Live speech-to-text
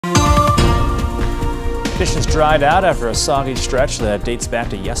Conditions dried out after a soggy stretch that dates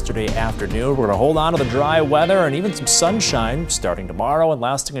back to yesterday afternoon. We're going to hold on to the dry weather and even some sunshine starting tomorrow and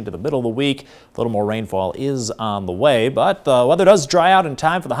lasting into the middle of the week. A little more rainfall is on the way, but the weather does dry out in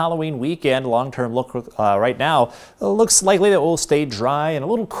time for the Halloween weekend. Long-term look right now looks likely that we'll stay dry and a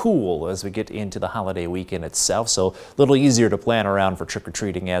little cool as we get into the holiday weekend itself, so a little easier to plan around for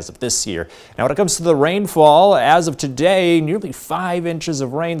trick-or-treating as of this year. Now, when it comes to the rainfall, as of today, nearly 5 inches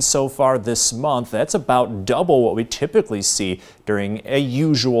of rain so far this month. That's about double what we typically see during a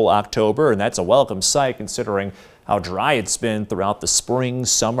usual October, and that's a welcome sight considering how dry it's been throughout the spring,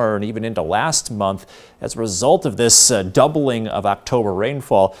 summer, and even into last month. As a result of this doubling of October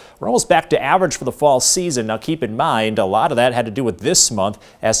rainfall, we're almost back to average for the fall season. Now keep in mind, a lot of that had to do with this month,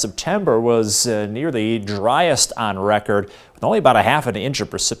 as September was near the driest on record, with only about a half an inch of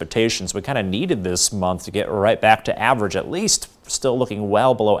precipitation. So we kind of needed this month to get right back to average, at least still looking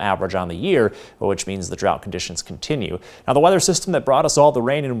well below average on the year, which means the drought conditions continue. Now, the weather system that brought us all the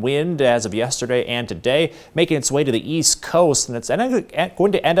rain and wind as of yesterday and today, making its way to the east coast, and it's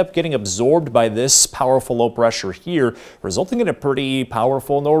going to end up getting absorbed by this powerful low pressure here, resulting in a pretty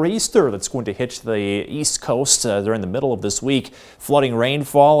powerful nor'easter that's going to hit the east coast during the middle of this week, flooding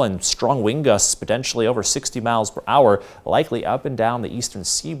rainfall and strong wind gusts potentially over 60 miles per hour, likely up and down the eastern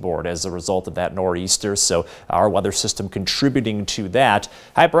seaboard as a result of that nor'easter. So our weather system contributing to that.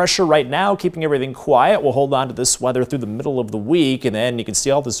 High pressure right now keeping everything quiet. We'll hold on to this weather through the middle of the week, and then you can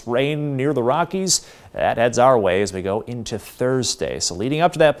see all this rain near the Rockies. That heads our way as we go into Thursday. So leading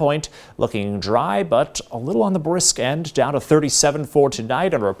up to that point, looking dry, but a little on the brisk end, down to 37 for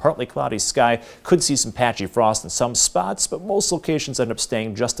tonight under a partly cloudy sky. Could see some patchy frost in some spots, but most locations end up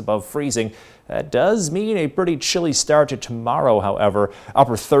staying just above freezing. That does mean a pretty chilly start to tomorrow, however.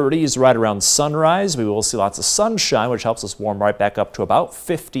 Upper 30s right around sunrise. We will see lots of sunshine, which helps us warm right back up to about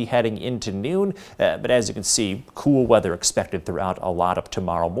 50 heading into noon. But as you can see, cool weather expected throughout a lot of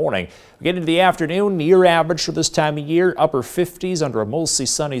tomorrow morning. We get into the afternoon, near average for this time of year, upper 50s under a mostly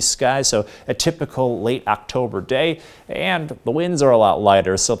sunny sky, so a typical late October day. And the winds are a lot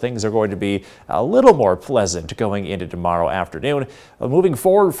lighter, so things are going to be a little more pleasant going into tomorrow afternoon. Moving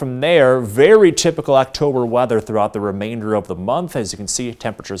forward from there, very typical October weather throughout the remainder of the month. As you can see,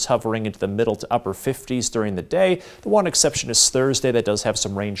 temperatures hovering into the middle to upper 50s during the day. The one exception is Thursday. That does have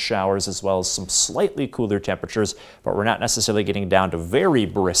some rain showers as well as some slightly cooler temperatures, but we're not necessarily getting down to very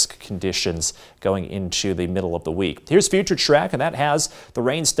brisk conditions going into the middle of the week. Here's Future Track, and that has the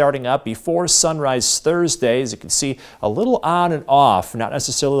rain starting up before sunrise Thursday. As you can see, a little on and off, not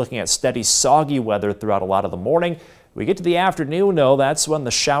necessarily looking at steady, soggy weather throughout a lot of the morning. We get to the afternoon, though, that's when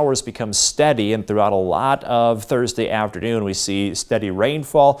the showers become steady, and throughout a lot of Thursday afternoon, we see steady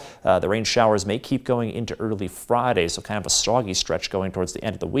rainfall. The rain showers may keep going into early Friday, so kind of a soggy stretch going towards the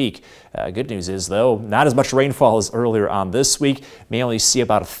end of the week. Good news is, though, not as much rainfall as earlier on this week. May only see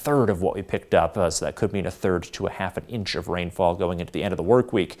about a third of what we picked up, so that could mean a third to a half an inch of rainfall going into the end of the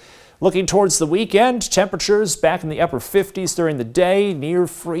work week. Looking towards the weekend, temperatures back in the upper 50s during the day, near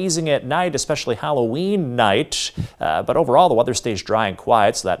freezing at night, especially Halloween night. But overall, the weather stays dry and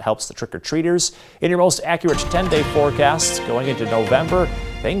quiet, so that helps the trick-or-treaters. In your most accurate 10-day forecast going into November,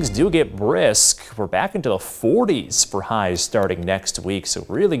 things do get brisk. We're back into the 40s for highs starting next week, so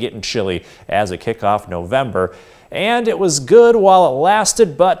really getting chilly as we kick off November. And it was good while it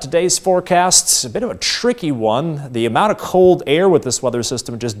lasted, but today's forecast, a bit of a tricky one. The amount of cold air with this weather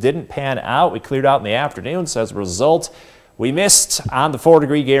system just didn't pan out. We cleared out in the afternoon, so as a result, we missed on the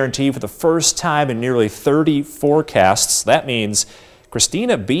 4-degree guarantee for the first time in nearly 30 forecasts. That means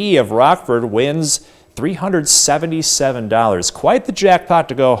Christina B. of Rockford wins $377. Quite the jackpot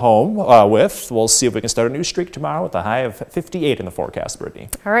to go home with. We'll see if we can start a new streak tomorrow with a high of 58 in the forecast, Brittany.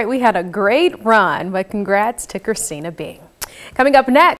 All right, we had a great run, but congrats to Christina B. Coming up next.